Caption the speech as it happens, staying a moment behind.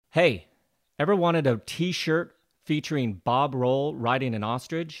Hey, ever wanted a t-shirt featuring Bob Roll riding an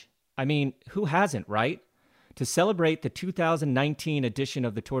ostrich? I mean, who hasn't, right? To celebrate the 2019 edition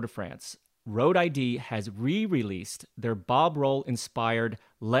of the Tour de France, Road ID has re-released their Bob Roll-inspired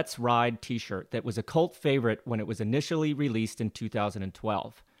Let's Ride t-shirt that was a cult favorite when it was initially released in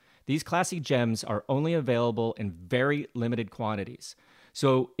 2012. These classy gems are only available in very limited quantities.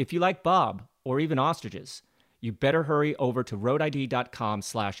 So if you like Bob or even ostriches, you better hurry over to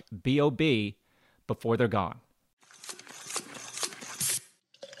roadid.com/BOB before they're gone.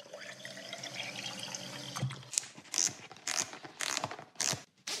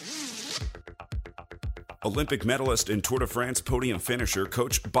 Olympic medalist and Tour de France podium finisher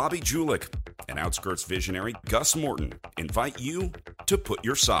Coach Bobby Julich and Outskirts visionary Gus Morton invite you to put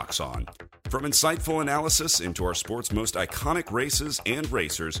your socks on. From insightful analysis into our sport's most iconic races and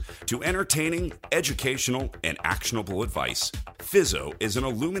racers to entertaining, educational, and actionable advice, Fizzo is an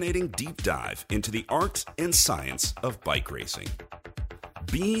illuminating deep dive into the art and science of bike racing.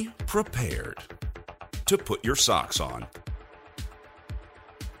 Be prepared to put your socks on.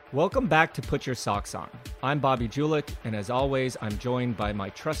 Welcome back to Put Your Socks On. I'm Bobby Julich, and as always, I'm joined by my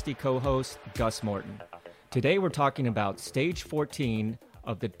trusty co-host, Gus Morton. Today we're talking about Stage 14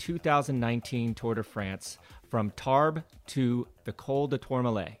 of the 2019 Tour de France from Tarbes to the Col de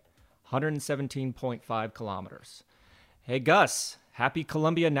Tourmalet, 117.5 kilometers. Hey, Gus, happy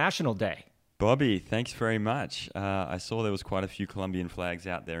Colombia National Day. Bobby, thanks very much. I saw there was quite a few Colombian flags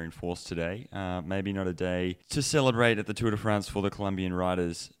out there in force today. Maybe not a day to celebrate at the Tour de France for the Colombian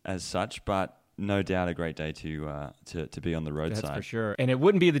riders as such, but no doubt a great day to be on the roadside. That's for sure. And it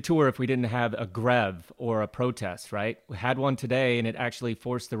wouldn't be the Tour if we didn't have a greve or a protest, right? We had one today, and it actually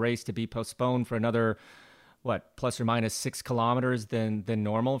forced the race to be postponed for another, plus or minus 6 kilometers than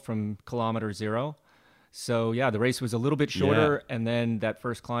normal from kilometer zero. So, yeah, the race was a little bit shorter, and then that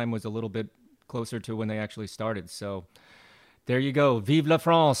first climb was a little bit closer to when they actually started. So there you go. Vive la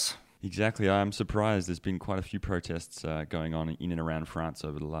France. Exactly. I'm surprised. There's been quite a few protests going on in and around France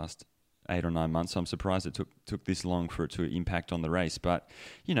over the last 8 or 9 months. So I'm surprised it took this long for it to impact on the race. But,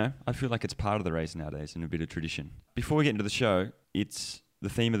 you know, I feel like it's part of the race nowadays and a bit of tradition. Before we get into the show, it's the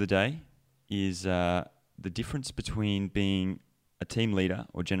theme of the day is the difference between being a team leader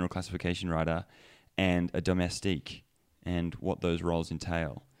or general classification rider and a domestique and what those roles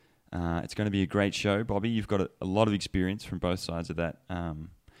entail. It's going to be a great show, Bobby. You've got a lot of experience from both sides of that,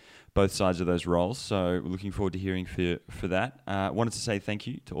 both sides of those roles. So we're looking forward to hearing for that. Wanted to say thank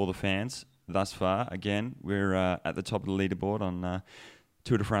you to all the fans thus far. Again, we're at the top of the leaderboard on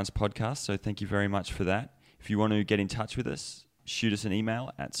Tour de France podcast. So thank you very much for that. If you want to get in touch with us, shoot us an email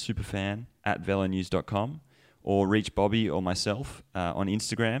at superfan@velonews.com or reach Bobby or myself on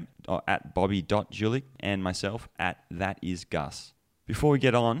Instagram at bobby.julich and myself at thatisgus. Before we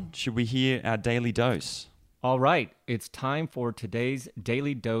get on, should we hear our daily dose? All right, it's time for today's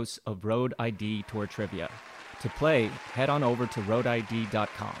daily dose of Road ID Tour Trivia. To play, head on over to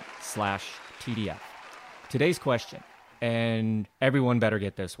roadid.com/TDF. Today's question, and everyone better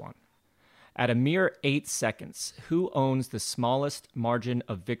get this one. At a mere 8 seconds, who owns the smallest margin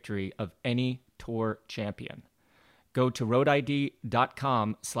of victory of any Tour champion? Go to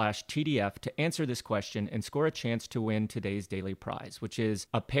roadid.com/TDF to answer this question and score a chance to win today's daily prize, which is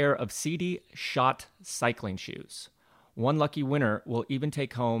a pair of CD Shot cycling shoes. One lucky winner will even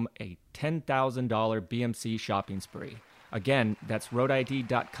take home a $10,000 BMC shopping spree. Again, that's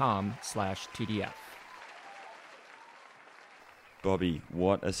roadid.com/TDF. Bobby,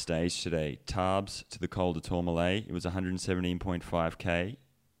 what a stage today. Tarbes to the Col de Tourmalet. It was 117.5k.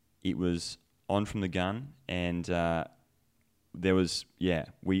 It was on from the gun, and there was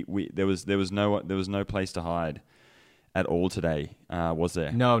no place to hide at all today, was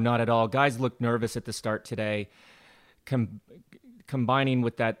there? No, not at all. Guys looked nervous at the start today. Combining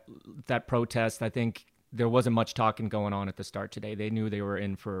with that protest, I think there wasn't much talking going on at the start today. They knew they were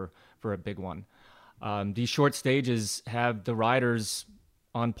in for a big one. These short stages have the riders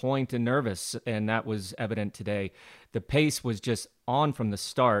on point and nervous, and that was evident today. The pace was just on from the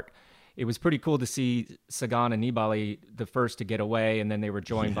start. It was pretty cool to see Sagan and Nibali the first to get away, and then they were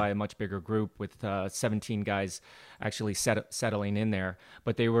joined by a much bigger group with 17 guys actually settling in there.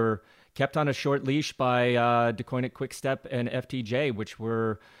 But they were kept on a short leash by Deceuninck Quick-Step and FTJ, which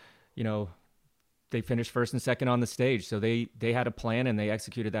were, they finished first and second on the stage. So they had a plan, and they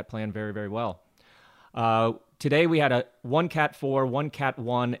executed that plan very, very well. Today we had a 1 Cat 4, 1 Cat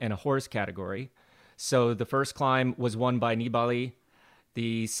 1, and a horse category. So the first climb was won by Nibali.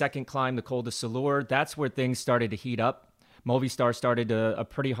 The second climb, the Col de Silure, that's where things started to heat up. Movistar started a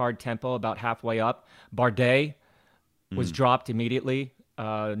pretty hard tempo about halfway up. Bardet was dropped immediately.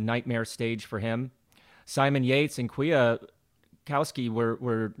 nightmare stage for him. Simon Yates and Kwiatkowski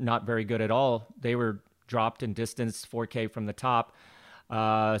were not very good at all. They were dropped in distance 4K from the top.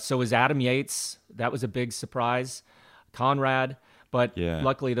 So was Adam Yates. That was a big surprise. Conrad. But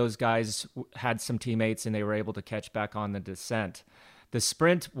luckily those guys had some teammates and they were able to catch back on the descent. The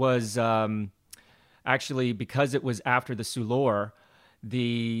sprint was actually, because it was after the Souleur,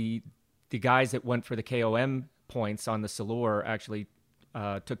 the guys that went for the KOM points on the Souleur actually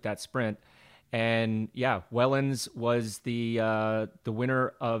took that sprint. And yeah, Wellens was the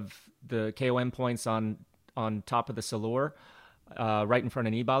winner of the KOM points on top of the Souleur, right in front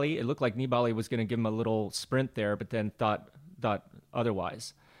of Nibali. It looked like Nibali was going to give him a little sprint there, but then thought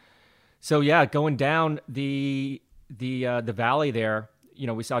otherwise. So yeah, going down the valley there,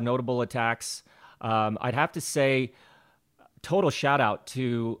 we saw notable attacks. I'd have to say, total shout out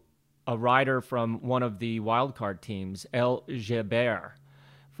to a rider from one of the wildcard teams, El Geber,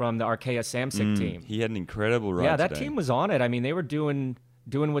 from the Arkea Samsic team. He had an incredible ride. Yeah, that today. team was on it. I mean, they were doing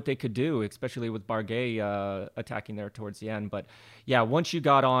what they could do, especially with Barguil attacking there towards the end. But yeah, once you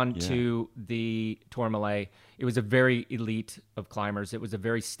got on to the Tourmalet, it was a very elite of climbers. It was a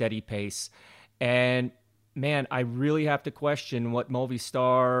very steady pace. And man, I really have to question what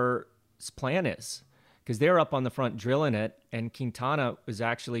Movistar's plan is, because they're up on the front drilling it, and Quintana was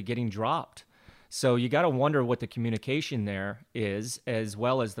actually getting dropped. So you got to wonder what the communication there is, as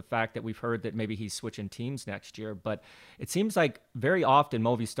well as the fact that we've heard that maybe he's switching teams next year. But it seems like very often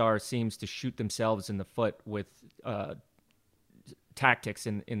Movistar seems to shoot themselves in the foot with tactics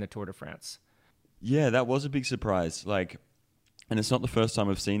in the Tour de France. Yeah, that was a big surprise. And it's not the first time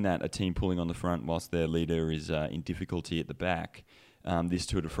we've seen that, a team pulling on the front whilst their leader is in difficulty at the back, this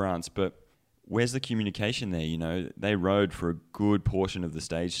Tour de France. But where's the communication there? They rode for a good portion of the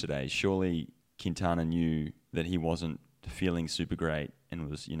stage today. Surely Quintana knew that he wasn't feeling super great and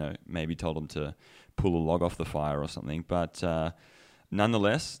was, maybe told him to pull a log off the fire or something. But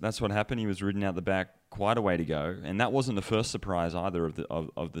nonetheless, that's what happened. He was ridden out the back quite a way to go. And that wasn't the first surprise either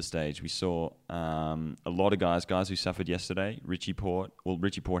of the stage. We saw a lot of guys who suffered yesterday. Richie Porte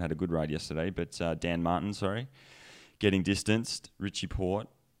had a good ride yesterday, but Dan Martin, getting distanced. Richie Porte.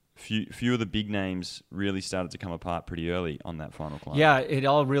 Few of the big names really started to come apart pretty early on that final climb. Yeah, it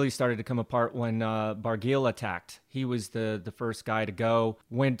all really started to come apart when Barguil attacked. He was the first guy to go.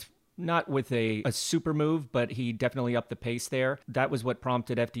 Went not with a super move, but he definitely upped the pace there. That was what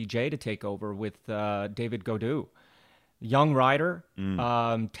prompted FDJ to take over with David Gaudu. Young rider,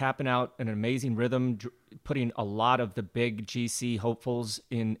 tapping out an amazing rhythm, putting a lot of the big GC hopefuls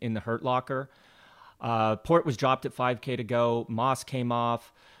in the hurt locker. Porte was dropped at 5K to go. Moss came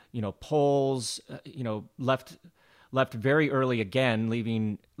off. Poles, left very early again,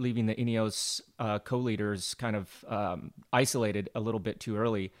 leaving the Ineos co-leaders kind of isolated a little bit too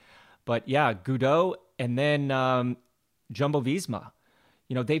early. But yeah, Gaudu and then Jumbo-Visma.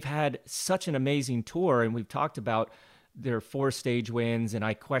 They've had such an amazing tour, and we've talked about their 4-stage wins, and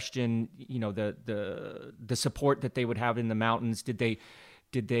I question, the support that they would have in the mountains. Did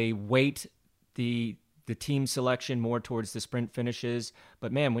they weight the team selection more towards the sprint finishes?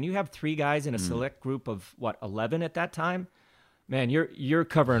 But man, when you have 3 guys in a select group of 11 at that time, man, you're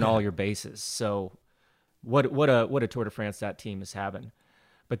covering all your bases. So what a Tour de France that team is having.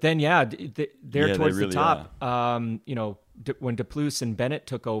 But then they're towards the top. When Depluce and Bennett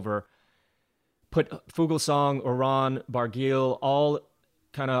took over, put Fuglsang, Oran, Barguil all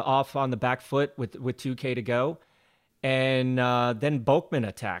kind of off on the back foot with 2K to go. And then Bokman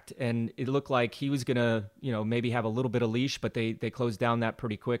attacked, and it looked like he was going to, maybe have a little bit of leash, but they closed down that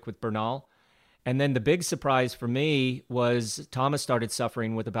pretty quick with Bernal. And then the big surprise for me was Thomas started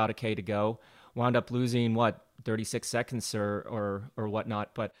suffering with about a K to go, wound up losing, 36 seconds or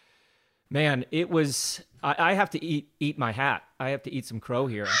whatnot. But man, it was, I have to eat my hat. I have to eat some crow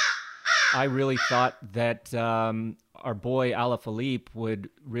here. I really thought that our boy Alaphilippe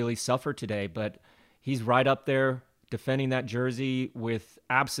would really suffer today, but he's right up there defending that jersey with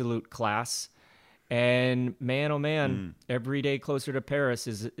absolute class. And man, oh man, every day closer to Paris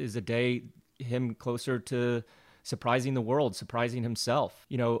is a day him closer to surprising the world, surprising himself.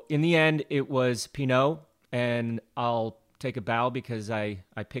 In the end, it was Pinot, and I'll take a bow because I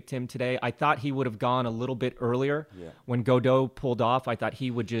picked him today. I thought he would have gone a little bit earlier. When Godot pulled off. I thought he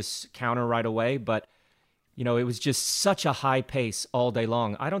would just counter right away, but it was just such a high pace all day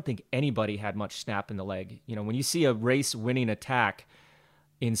long. I don't think anybody had much snap in the leg. When you see a race-winning attack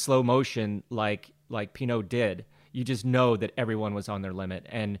in slow motion like Pinot did, you just know that everyone was on their limit.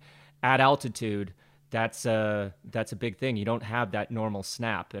 And at altitude, that's a big thing. You don't have that normal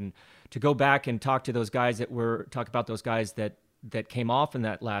snap. And to go back and talk about those guys that that came off in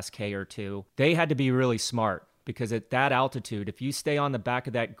that last K or two, they had to be really smart, because at that altitude, if you stay on the back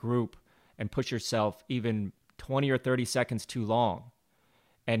of that group and push yourself even 20 or 30 seconds too long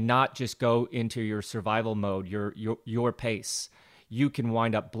and not just go into your survival mode, your pace, you can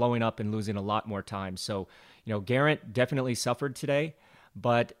wind up blowing up and losing a lot more time. So, Geraint definitely suffered today,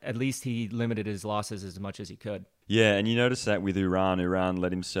 but at least he limited his losses as much as he could. Yeah, and you notice that with Uran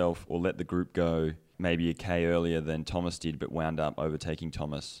let himself, or let the group go maybe a K earlier than Thomas did, but wound up overtaking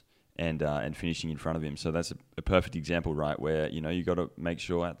Thomas and finishing in front of him. So that's a perfect example, right, where, you got to make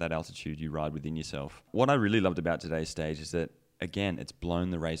sure at that altitude you ride within yourself. What I really loved about today's stage is that, again, it's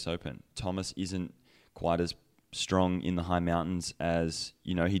blown the race open. Thomas isn't quite as strong in the high mountains as,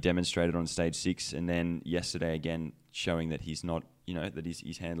 he demonstrated on stage 6, and then yesterday again showing that he's not, that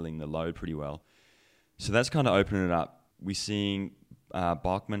he's handling the load pretty well. So that's kind of opening it up. We're seeing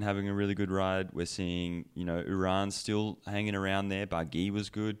Bachmann having a really good ride. We're seeing, Uran still hanging around there. Barguil was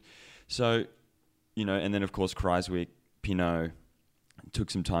good. So, and then of course Kruijswijk, Pinot took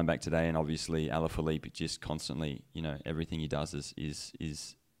some time back today, and obviously Alaphilippe just constantly, everything he does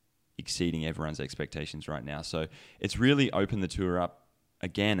is exceeding everyone's expectations right now. So it's really opened the tour up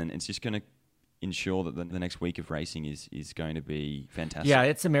again, and it's just going to ensure that the next week of racing is going to be fantastic. Yeah,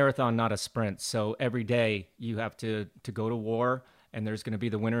 it's a marathon, not a sprint. So every day you have to go to war, and there's going to be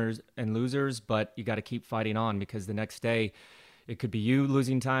the winners and losers, but you got to keep fighting on, because the next day it could be you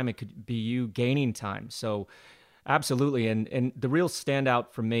losing time, it could be you gaining time. So absolutely. And the real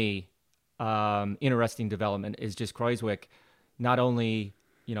standout for me, interesting development, is just Kruijswijk, not only,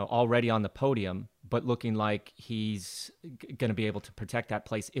 already on the podium, but looking like he's going to be able to protect that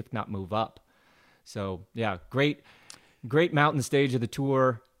place, if not move up. So yeah, great mountain stage of the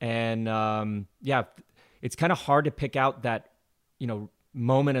tour. And it's kind of hard to pick out that,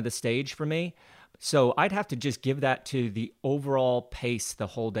 moment of the stage for me. So I'd have to just give that to the overall pace the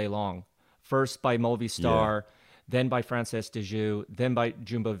whole day long. First by Movistar, then by Frances Dejoux, then by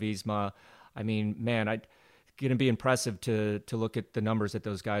Jumbo-Visma. I mean, man, it's going to be impressive to look at the numbers that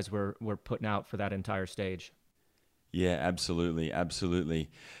those guys were putting out for that entire stage. Yeah, absolutely,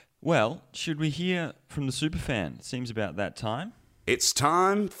 absolutely. Well, should we hear from the Superfan? It seems about that time. It's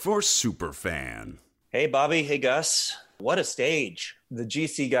time for Superfan. Hey, Bobby. Hey, Gus. What a stage. The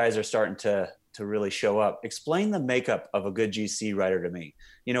GC guys are starting to really show up. Explain the makeup of a good GC rider to me.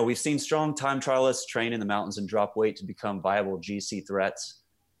 We've seen strong time trialists train in the mountains and drop weight to become viable GC threats.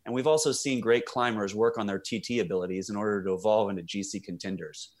 And we've also seen great climbers work on their TT abilities in order to evolve into GC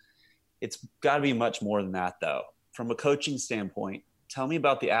contenders. It's got to be much more than that, though. From a coaching standpoint, tell me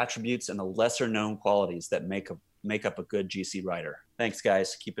about the attributes and the lesser known qualities that make up a good GC rider. Thanks,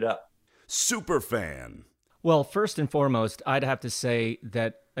 guys. Keep it up. Superfan. Well, first and foremost, I'd have to say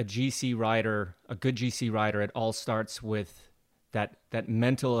that a good GC rider, it all starts with that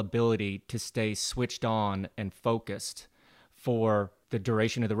mental ability to stay switched on and focused for the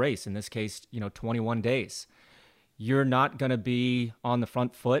duration of the race. In this case, 21 days. You're not going to be on the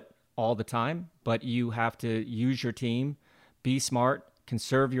front foot all the time, but you have to use your team, be smart,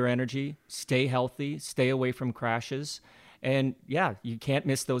 conserve your energy, stay healthy, stay away from crashes. And yeah, you can't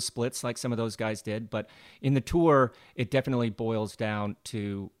miss those splits like some of those guys did. But in the tour, it definitely boils down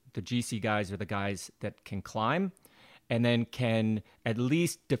to the GC guys are the guys that can climb and then can at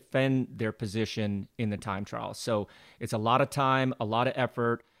least defend their position in the time trial. So it's a lot of time, a lot of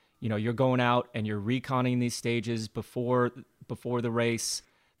effort. You're going out and you're reconning these stages before the race.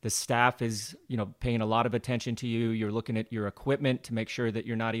 The staff is, paying a lot of attention to you. You're looking at your equipment to make sure that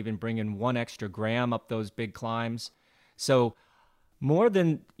you're not even bringing 1 extra gram up those big climbs. So more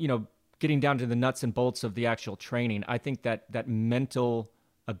than, getting down to the nuts and bolts of the actual training, I think that mental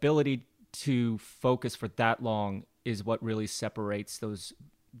ability to focus for that long is what really separates those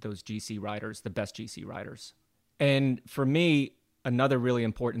GC riders, the best GC riders. And for me, another really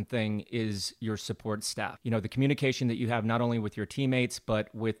important thing is your support staff. The communication that you have not only with your teammates,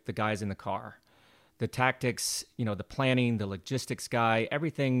 but with the guys in the car. The tactics, the planning, the logistics guy,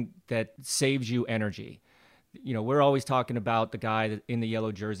 everything that saves you energy. We're always talking about the guy in the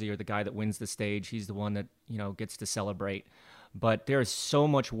yellow jersey or the guy that wins the stage. He's the one that, gets to celebrate. But there is so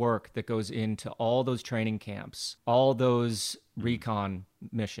much work that goes into all those training camps, all those recon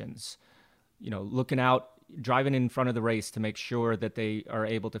missions, looking out, driving in front of the race to make sure that they are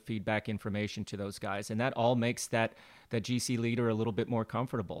able to feed back information to those guys. And that all makes that GC leader a little bit more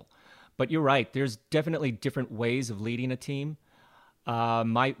comfortable. But you're right. There's definitely different ways of leading a team.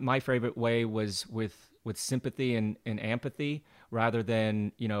 My favorite way was with sympathy and empathy rather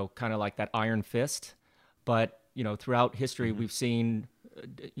than, kind of like that iron fist. But, throughout history, we've seen,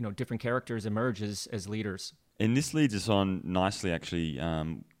 different characters emerge as leaders. And this leads us on nicely, actually,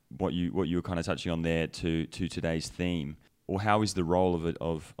 what you were kind of touching on there to today's theme. Or how is the role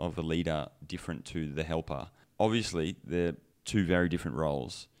of a leader different to the helper? Obviously, they're two very different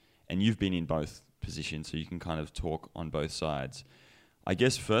roles, and you've been in both positions, so you can kind of talk on both sides. I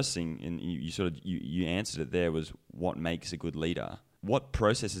guess first thing, and you answered it there, was what makes a good leader. What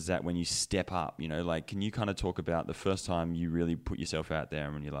process is that when you step up? Like, can you kind of talk about the first time you really put yourself out there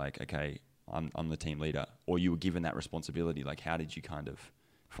and when you're like, okay, I'm the team leader, or you were given that responsibility? Like, how did you kind of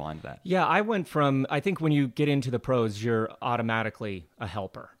find that? Yeah, I think when you get into the pros, you're automatically a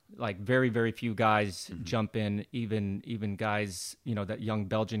helper. Like, very, very few guys jump in, even guys, that young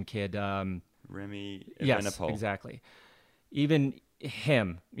Belgian kid. Remy Yes, Evenepoel. Exactly. Even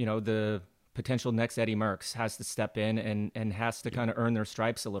him, the potential next Eddie Merckx, has to step in and has to kind of earn their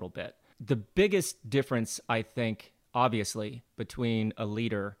stripes a little bit. The biggest difference, I think, obviously, between a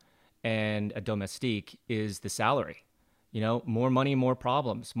leader and a domestique is the salary. More money, more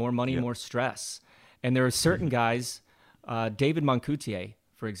problems, more money, more stress. And there are certain guys, David Moncoutier,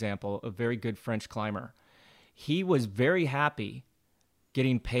 for example, a very good French climber. He was very happy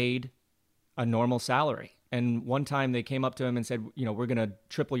getting paid a normal salary. And one time they came up to him and said, we're going to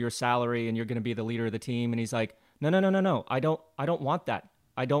triple your salary and you're going to be the leader of the team. And he's like, no. I don't want that.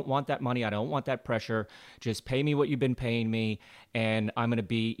 I don't want that money. I don't want that pressure. Just pay me what you've been paying me, and I'm going to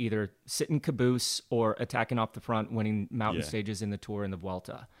be either sitting caboose or attacking off the front, winning mountain stages in the Tour and the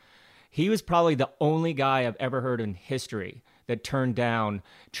Vuelta. He was probably the only guy I've ever heard in history that turned down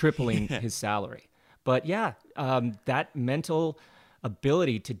tripling his salary. But that mental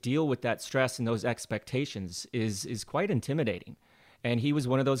ability to deal with that stress and those expectations is quite intimidating. And he was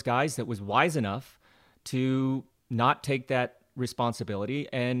one of those guys that was wise enough to not take that responsibility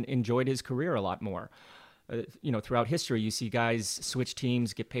and enjoyed his career a lot more. Throughout history, you see guys switch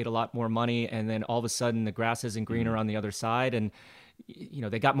teams, get paid a lot more money, and then all of a sudden the grass isn't greener on the other side. And,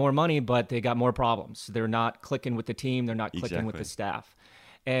 they got more money, but they got more problems. They're not clicking with the team. They're not clicking with the staff.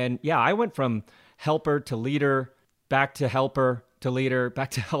 And I went from helper to leader, back to helper to leader, back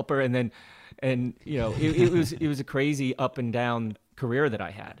to helper. And then, it was a crazy up and down career that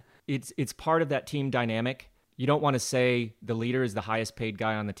I had. It's part of that team dynamic. You don't want to say the leader is the highest paid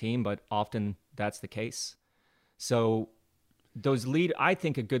guy on the team, but often that's the case. So I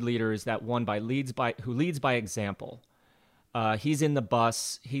think a good leader is that one who leads by example. He's in the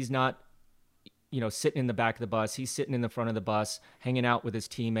bus. He's not, sitting in the back of the bus. He's sitting in the front of the bus, hanging out with his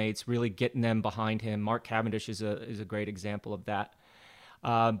teammates, really getting them behind him. Mark Cavendish is a great example of that.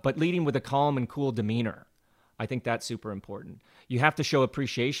 But leading with a calm and cool demeanor. I think that's super important. You have to show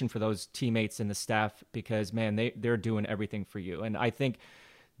appreciation for those teammates and the staff because, man, they're doing everything for you. And I think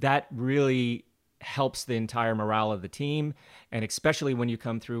that really helps the entire morale of the team. And especially when you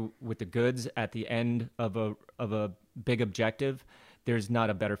come through with the goods at the end of a big objective, there's not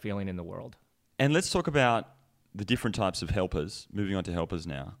a better feeling in the world. And let's talk about the different types of helpers, moving on to helpers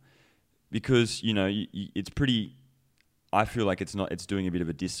now. Because, it's pretty... I feel like it's doing a bit of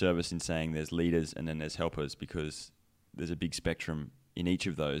a disservice in saying there's leaders and then there's helpers because there's a big spectrum in each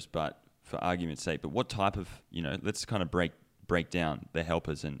of those, but for argument's sake. But what type of, let's kind of break down the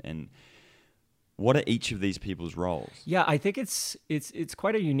helpers and what are each of these people's roles? Yeah, I think it's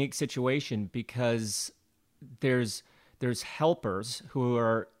quite a unique situation because there's helpers who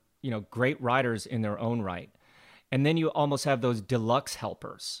are, great riders in their own right. And then you almost have those deluxe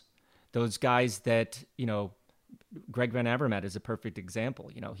helpers, those guys that, Greg Van Avermaet is a perfect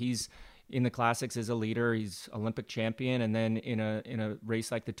example. He's in the classics as a leader. He's Olympic champion, and then in a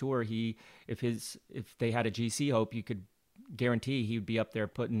race like the Tour, if they had a GC Hope, you could guarantee he would be up there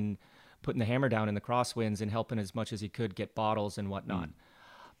putting the hammer down in the crosswinds and helping as much as he could get bottles and whatnot.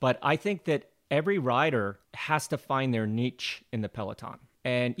 But I think that every rider has to find their niche in the peloton.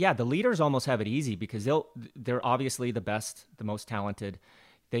 And the leaders almost have it easy because they're obviously the best, the most talented.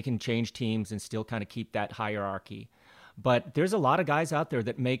 They can change teams and still kind of keep that hierarchy. But there's a lot of guys out there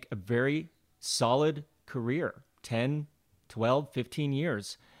that make a very solid career, 10, 12, 15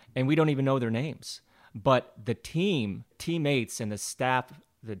 years, and we don't even know their names. But the teammates and the staff,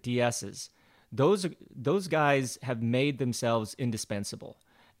 the DSs, those guys have made themselves indispensable.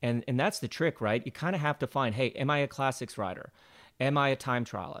 And that's the trick, right? You kind of have to find, hey, am I a classics rider? Am I a time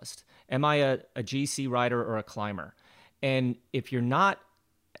trialist? Am I a GC rider or a climber? And if you're not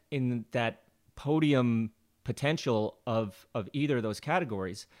in that podium potential of either of those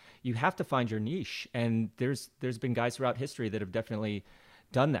categories, you have to find your niche. And there's been guys throughout history that have definitely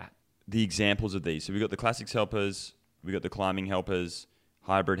done that. The examples of these. So we've got the classics helpers, we've got the climbing helpers,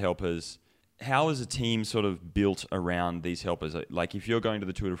 hybrid helpers. How is a team sort of built around these helpers? Like if you're going to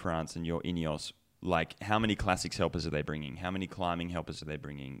the Tour de France and you're Ineos, Like, how many classics helpers are they bringing? How many climbing helpers are they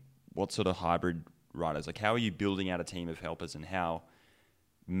bringing? What sort of hybrid riders? Like, how are you building out a team of helpers, and how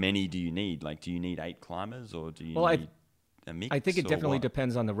many do you need? Like, do you need 8 climbers, or do you need a mix? I think it definitely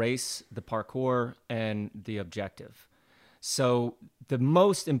depends on the race, the parkour, and the objective. So the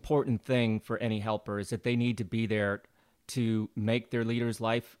most important thing for any helper is that they need to be there to make their leader's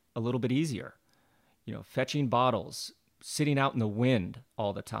life a little bit easier. You know, fetching bottles, sitting out in the wind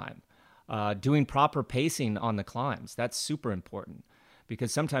all the time, doing proper pacing on the climbs. That's super important,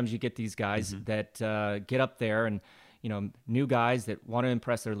 because sometimes you get these guys that get up there and, you know, new guys that want to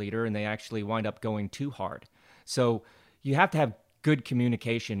impress their leader, and they actually wind up going too hard. So you have to have good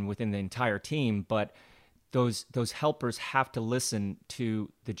communication within the entire team, but those helpers have to listen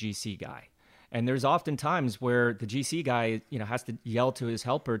to the GC guy. And there's often times where the GC guy, you know, has to yell to his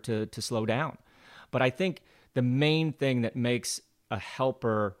helper to slow down. But I think the main thing that makes a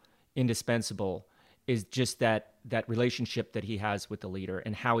helper indispensable is just that relationship that he has with the leader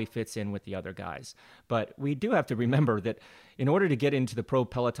and how he fits in with the other guys. But we do have to remember that in order to get into the pro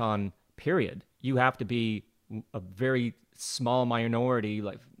peloton period, you have to be a very small minority,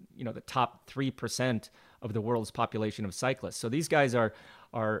 like, you know, the top 3% of the world's population of cyclists. So these guys are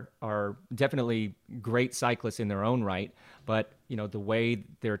definitely great cyclists in their own right, but, you know, the way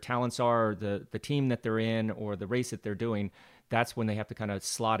their talents are, the team that they're in, or the race that they're doing, that's when they have to kind of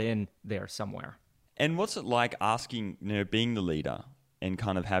slot in there somewhere. And what's it like asking, you know, being the leader and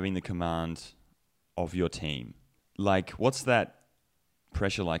kind of having the command of your team? Like, what's that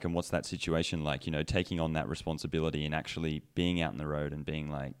pressure like, and what's that situation like, you know, taking on that responsibility and actually being out in the road and being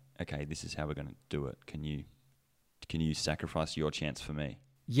like, okay, this is how we're going to do it. Can you sacrifice your chance for me?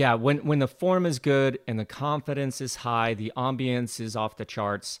 Yeah, when the form is good and the confidence is high, the ambience is off the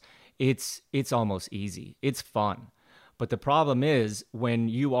charts, it's almost easy. It's fun. But the problem is when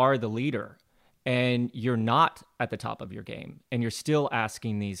you are the leader and you're not at the top of your game and you're still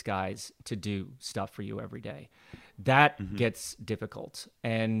asking these guys to do stuff for you every day, that gets difficult.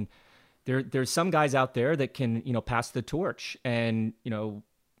 And there's some guys out there that can, you know, pass the torch and, you know,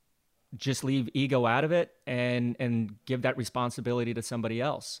 just leave ego out of it and give that responsibility to somebody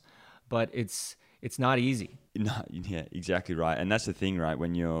else. But it's not easy. No, yeah, exactly right. And that's the thing, right?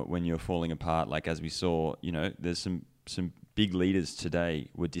 When you're falling apart, like as we saw, you know, there's some big leaders today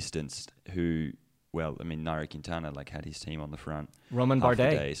were distanced who, well, I mean, Nairo Quintana like had his team on the front. Roman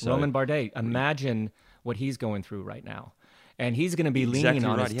Bardet. So, Roman Bardet. Imagine what he's going through right now. And he's going to be leaning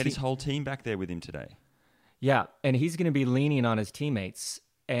on his He had his whole team back there with him today. Yeah, and he's going to be leaning on his teammates,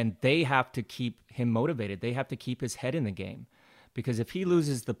 and they have to keep him motivated. They have to keep his head in the game, because if he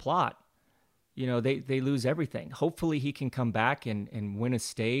loses the plot, you know, they lose everything. Hopefully he can come back and win a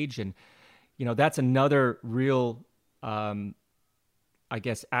stage. And, you know, that's another real, I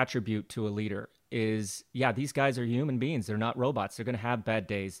guess, attribute to a leader is, yeah, these guys are human beings. They're not robots. They're going to have bad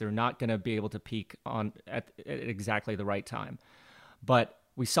days. They're not going to be able to peak at exactly the right time. But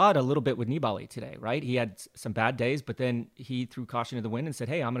we saw it a little bit with Nibali today, right? He had some bad days, but then he threw caution to the wind and said,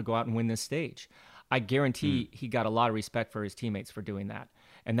 hey, I'm going to go out and win this stage. I guarantee he got a lot of respect for his teammates for doing that.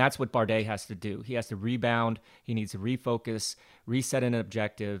 And that's what Bardet has to do. He has to rebound. He needs to refocus, reset an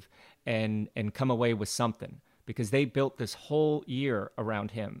objective, and come away with something, because they built this whole year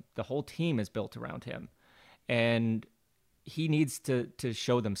around him. The whole team is built around him. And he needs to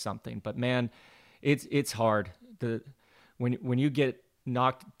show them something. But man, it's hard. When you get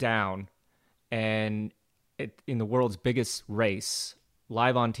knocked down and in the world's biggest race,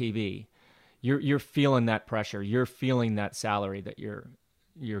 live on TV, you're feeling that pressure. You're feeling that salary that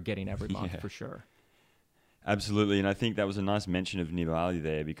you're getting every month, for sure. Absolutely, and I think that was a nice mention of Nibali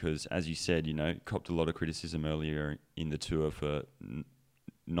there, because, as you said, you know, copped a lot of criticism earlier in the tour for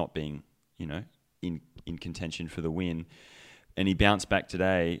not being, you know, in contention for the win, and he bounced back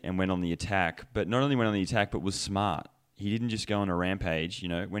today and went on the attack. But not only went on the attack, but was smart. He didn't just go on a rampage. You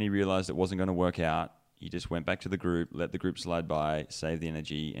know, when he realized it wasn't going to work out, he just went back to the group, let the group slide by, save the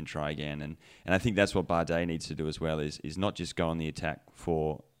energy, and try again. And I think that's what Bardet needs to do as well, is not just go on the attack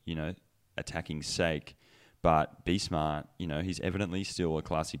for, you know, attacking's sake, but be smart. You know, he's evidently still a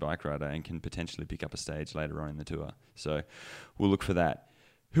classy bike rider and can potentially pick up a stage later on in the tour. So we'll look for that.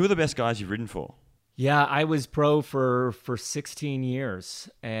 Who are the best guys you've ridden for? Yeah, I was pro for 16 years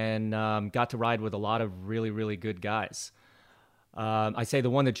and got to ride with a lot of really, really good guys. I say the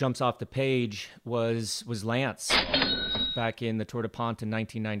one that jumps off the page was Lance back in the Tour de Pont in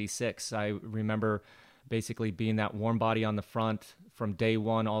 1996. I remember basically being that warm body on the front from day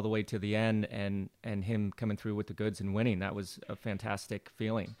one all the way to the end, and him coming through with the goods and winning. That was a fantastic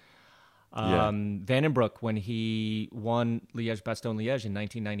feeling. Van den Broek, when he won Liège-Bastogne-Liège in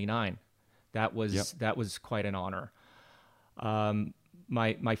 1999, That was quite an honor.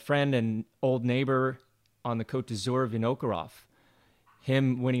 My friend and old neighbor on the Côte d'Azur, Vinokourov,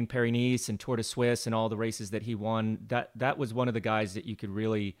 him winning Paris-Nice and Tour de Suisse and all the races that he won, that was one of the guys that you could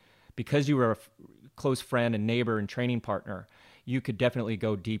really, because you were a close friend and neighbor and training partner, you could definitely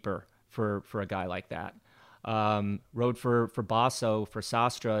go deeper for a guy like that. Rode for Basso, for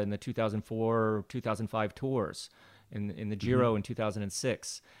Sastre in the 2004-2005 tours, in the Giro in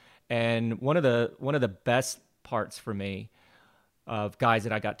 2006. And one of the best parts for me of guys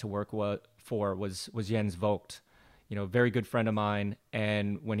that I got to work for was Jens Vogt, very good friend of mine.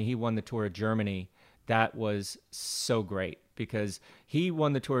 And when he won the Tour of Germany, that was so great because he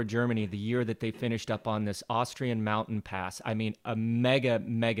won the Tour of Germany the year that they finished up on this Austrian mountain pass. I mean, a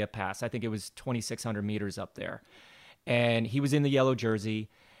mega pass. I think it was 2,600 meters up there. And he was in the yellow jersey,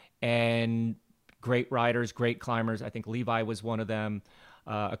 and great riders, great climbers. I think Levi was one of them.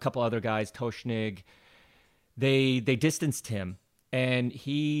 A couple other guys, Toschnig. They distanced him, and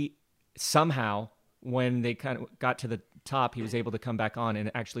he somehow, when they kind of got to the top, he was able to come back on and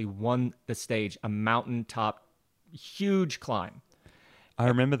actually won the stage, a mountaintop, huge climb. I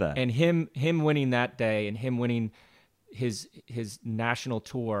remember that. And him winning that day, and him winning his national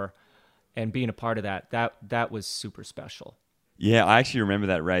tour and being a part of that was super special. Yeah, I actually remember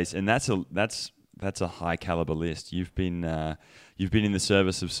that race, and that's a high caliber list. You've been in the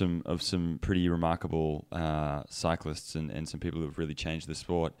service of some pretty remarkable cyclists and some people who have really changed the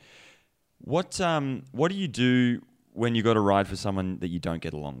sport. What do you do when you got to ride for someone that you don't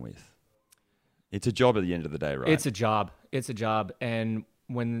get along with? It's a job at the end of the day, right? It's a job. And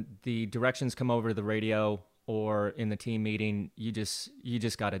when the directions come over the radio or in the team meeting, you just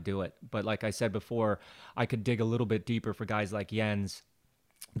got to do it. But like I said before, I could dig a little bit deeper for guys like Jens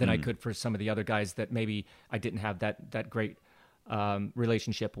than I could for some of the other guys that maybe I didn't have that great personal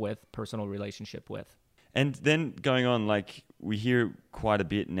relationship with. And then going on, like, we hear quite a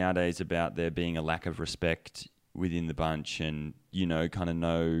bit nowadays about there being a lack of respect within the bunch and, kind of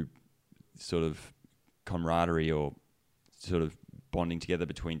no sort of camaraderie or sort of bonding together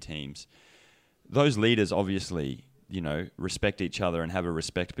between teams. Those leaders obviously, respect each other and have a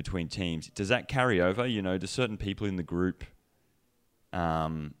respect between teams. Does that carry over? Do certain people in the group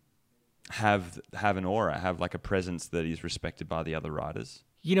have an aura, have like a presence that is respected by the other riders?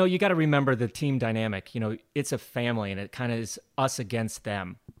 You got to remember the team dynamic. It's a family, and it kind of is us against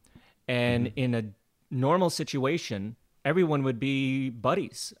them. And in a normal situation, everyone would be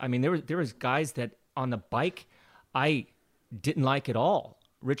buddies. I mean, there was guys that on the bike I didn't like at all.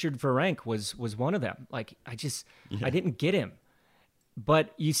 Richard Virenque was one of them. Like, I didn't get him.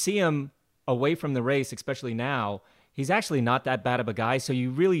 But you see him away from the race, especially now, he's actually not that bad of a guy. So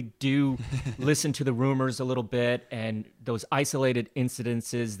you really do listen to the rumors a little bit, and those isolated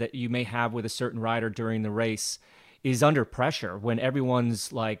incidences that you may have with a certain rider during the race is under pressure when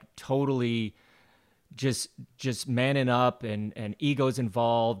everyone's like totally just manning up and egos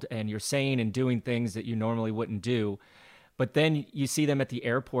involved, and you're saying and doing things that you normally wouldn't do. But then you see them at the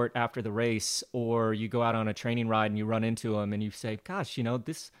airport after the race, or you go out on a training ride and you run into them and you say, gosh,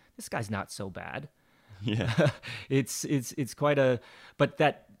 this guy's not so bad. Yeah. it's quite but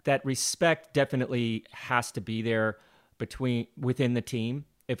that respect definitely has to be there within the team.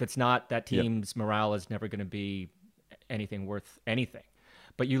 If it's not, that team's morale is never going to be anything worth anything.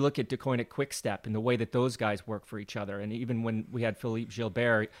 But you look at Deceuninck Quick-Step and the way that those guys work for each other. And even when we had Philippe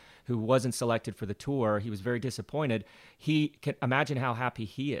Gilbert, who wasn't selected for the Tour, he was very disappointed. He can imagine how happy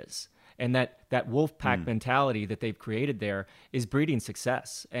he is. And that wolf pack mentality that they've created there is breeding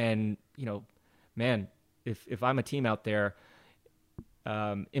success. And, man, if I'm a team out there,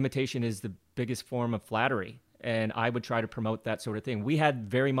 imitation is the biggest form of flattery. And I would try to promote that sort of thing. We had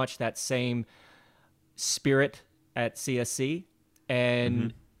very much that same spirit at CSC,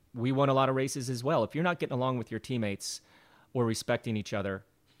 and we won a lot of races as well. If you're not getting along with your teammates or respecting each other,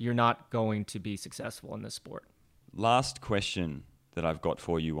 you're not going to be successful in this sport. Last question that I've got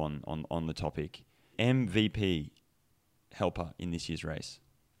for you on the topic. MVP helper in this year's race?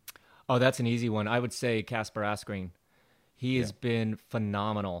 Oh, that's an easy one. I would say Kasper Asgreen. He has been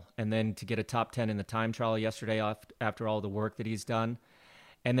phenomenal. And then to get a top 10 in the time trial yesterday after all the work that he's done.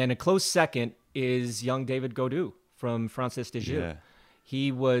 And then a close second is young David Gaudu from Francis Desjeux. Yeah.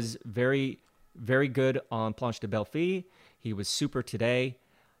 He was very, very good on Planche de Belfi. He was super today.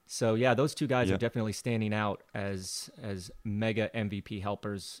 So, yeah, those two guys are definitely standing out as mega MVP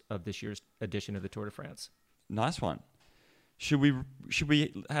helpers of this year's edition of the Tour de France. Nice one. Should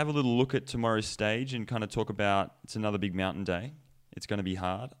we have a little look at tomorrow's stage and kind of talk about, it's another big mountain day. It's going to be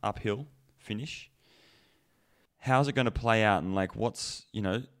hard, uphill finish. How's it going to play out? And like, what's,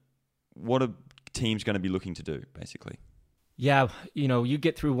 what are teams going to be looking to do, basically? Yeah, you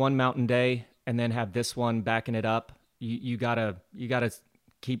get through one mountain day and then have this one backing it up. You gotta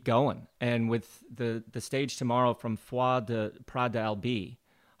keep going. And with the stage tomorrow from Foix to Prat d'Albi,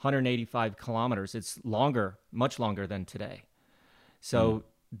 185 kilometers, it's longer, much longer than today. So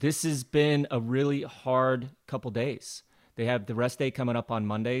this has been a really hard couple days. They have the rest day coming up on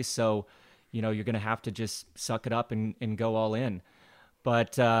Monday, so you're going to have to just suck it up and go all in.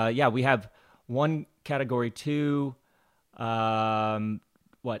 But we have one Category 2, 3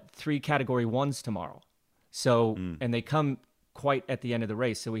 Category 1s tomorrow. So, and they come quite at the end of the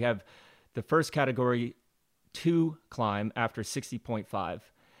race. So we have the first Category 2 climb after 60.5.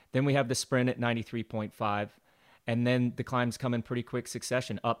 Then we have the sprint at 93.5. And then the climbs come in pretty quick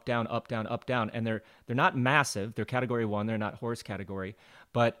succession, up, down, up, down, up, down. And they're not massive. They're Category 1. They're not horse category.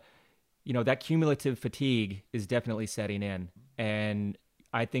 But, that cumulative fatigue is definitely setting in. And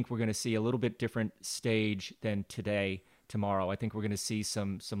I think we're going to see a little bit different stage than tomorrow. I think we're going to see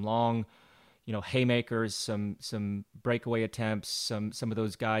some long, haymakers, some breakaway attempts, some of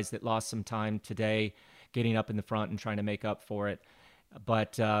those guys that lost some time today getting up in the front and trying to make up for it.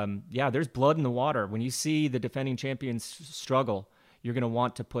 But there's blood in the water. When you see the defending champions struggle, you're going to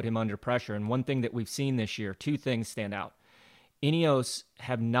want to put him under pressure. And one thing that we've seen this year, two things stand out. Ineos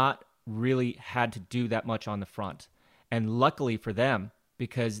have not really had to do that much on the front. And luckily for them,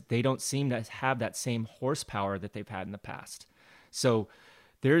 because they don't seem to have that same horsepower that they've had in the past. So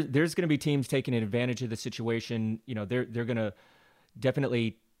there's going to be teams taking advantage of the situation. They're going to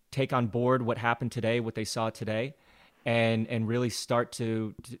definitely take on board what happened today, what they saw today, and really start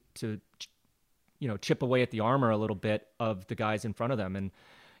to chip away at the armor a little bit of the guys in front of them. And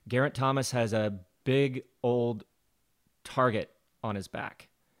Geraint Thomas has a big old target on his back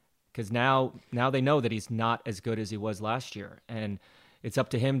because now they know that he's not as good as he was last year, and it's up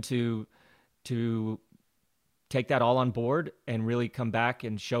to him to take that all on board and really come back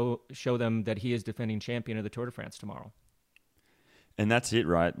and show them that he is defending champion of the Tour de France tomorrow. And that's it,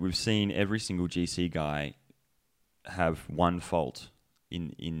 right? We've seen every single GC guy have one fault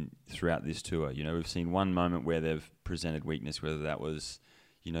in throughout this tour. We've seen one moment where they've presented weakness, whether that was,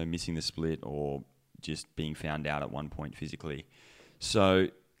 missing the split or just being found out at one point physically. So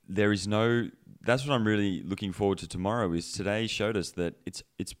that's what I'm really looking forward to tomorrow. Is today showed us that it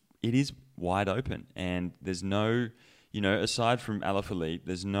is wide open, and there's no, aside from Alaphilippe,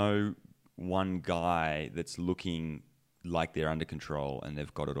 there's no one guy that's looking like they're under control and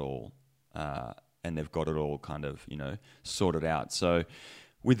they've got it all. And they've got it all kind of, sorted out. So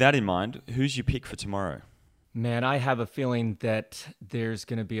with that in mind, who's your pick for tomorrow? Man, I have a feeling that there's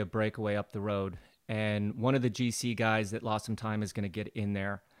going to be a breakaway up the road. And one of the GC guys that lost some time is going to get in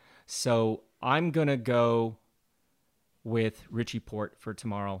there. So I'm going to go with Richie Porte for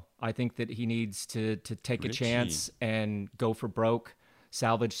tomorrow. I think that he needs to take a chance and go for broke,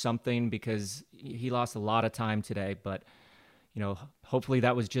 salvage something, because he lost a lot of time today. But hopefully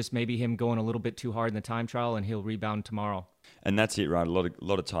that was just maybe him going a little bit too hard in the time trial, and he'll rebound tomorrow. And that's it, right? A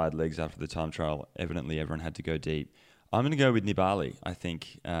lot of tired legs after the time trial. Evidently, everyone had to go deep. I'm going to go with Nibali. I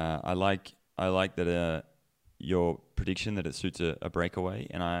think I like that your prediction that it suits a breakaway.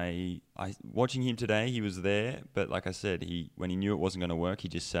 And I watching him today, he was there, but like I said, when he knew it wasn't going to work, he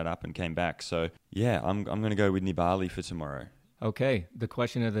just sat up and came back. So yeah, I'm going to go with Nibali for tomorrow. Okay, the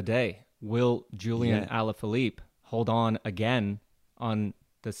question of the day: will Julian Alaphilippe hold on again on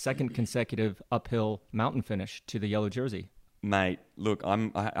the second consecutive uphill mountain finish to the yellow jersey? Mate, look,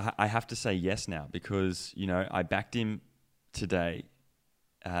 I have to say yes now because, I backed him today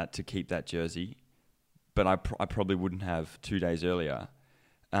to keep that jersey, but I probably wouldn't have 2 days earlier.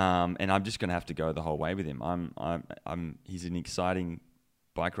 And I'm just going to have to go the whole way with him. He's an exciting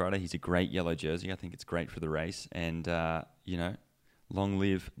bike rider. He's a great yellow jersey. I think it's great for the race. And, long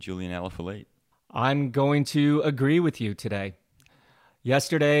live Julian Alaphilippe. I'm going to agree with you today.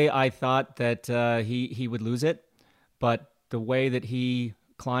 Yesterday, I thought that he would lose it, but the way that he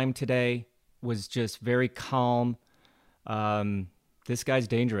climbed today was just very calm. This guy's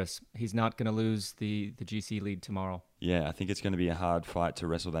dangerous. He's not going to lose the GC lead tomorrow. Yeah, I think it's going to be a hard fight to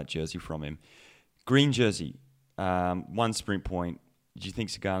wrestle that jersey from him. Green jersey, one sprint point. Do you think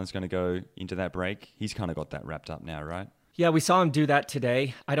Sagan's going to go into that break? He's kind of got that wrapped up now, right? Yeah, we saw him do that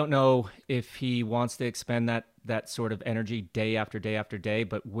today. I don't know if he wants to expend that sort of energy day after day after day,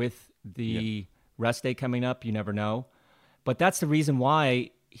 but with the rest day coming up, you never know. But that's the reason why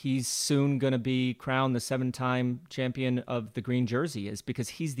he's soon going to be crowned the 7-time champion of the green jersey, is because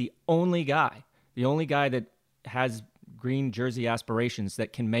he's the only guy that has green jersey aspirations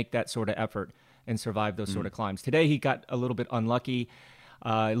that can make that sort of effort and survive those sort of climbs. Today, he got a little bit unlucky.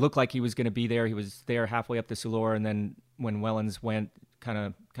 It looked like he was going to be there. He was there halfway up the Souleur, and then when Wellens went,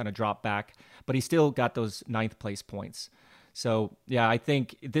 kind of dropped back. But he still got those 9th place points. So yeah, I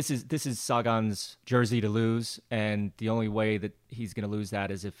think this is Sagan's jersey to lose, and the only way that he's going to lose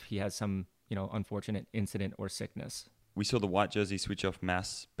that is if he has some unfortunate incident or sickness. We saw the white jersey switch off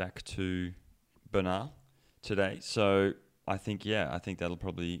Mas back to Bernal today, so I think that'll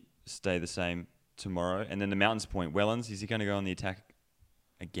probably stay the same tomorrow. And then the Mountains Point, Wellens, is he going to go on the attack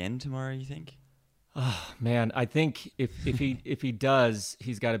again tomorrow, you think? Oh man, I think if he does,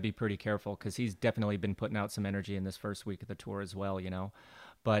 he's got to be pretty careful, because he's definitely been putting out some energy in this first week of the Tour as well,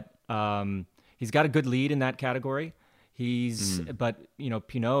 But he's got a good lead in that category. But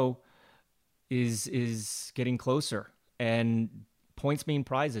Pinot is getting closer, and points mean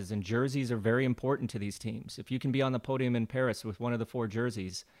prizes, and jerseys are very important to these teams. If you can be on the podium in Paris with one of the 4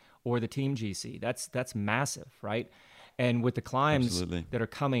 jerseys or the Team GC, that's massive, right? And with the climbs Absolutely. that are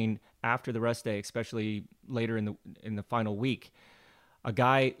coming after the rest day, especially later in the final week, a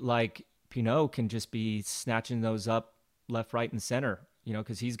guy like Pinot can just be snatching those up left, right, and center,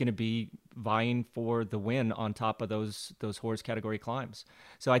 because he's going to be vying for the win on top of those horse category climbs.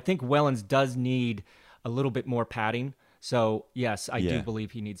 So I think Wellens does need a little bit more padding. So yes, I do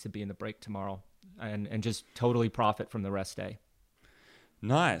believe he needs to be in the break tomorrow and just totally profit from the rest day.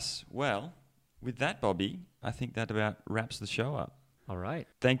 Nice. Well, with that, Bobby, I think that about wraps the show up. All right.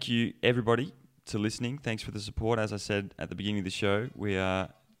 Thank you, everybody, to listening. Thanks for the support. As I said at the beginning of the show, we are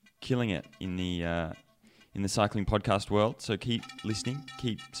killing it in the cycling podcast world. So keep listening,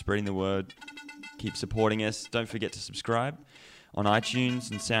 keep spreading the word, keep supporting us. Don't forget to subscribe on iTunes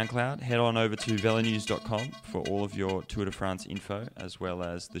and SoundCloud. Head on over to velonews.com for all of your Tour de France info, as well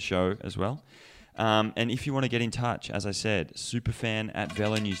as the show as well. And if you want to get in touch, as I said,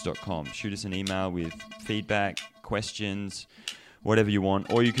 superfan@velonews.com. Shoot us an email with feedback, questions, whatever you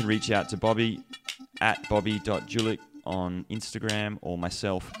want. Or you can reach out to Bobby at bobby.julik on Instagram, or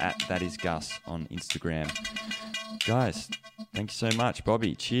myself at thatisgus on Instagram. Guys, thank you so much.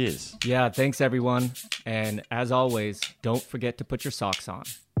 Bobby, cheers. Yeah, thanks everyone. And as always, don't forget to put your socks on.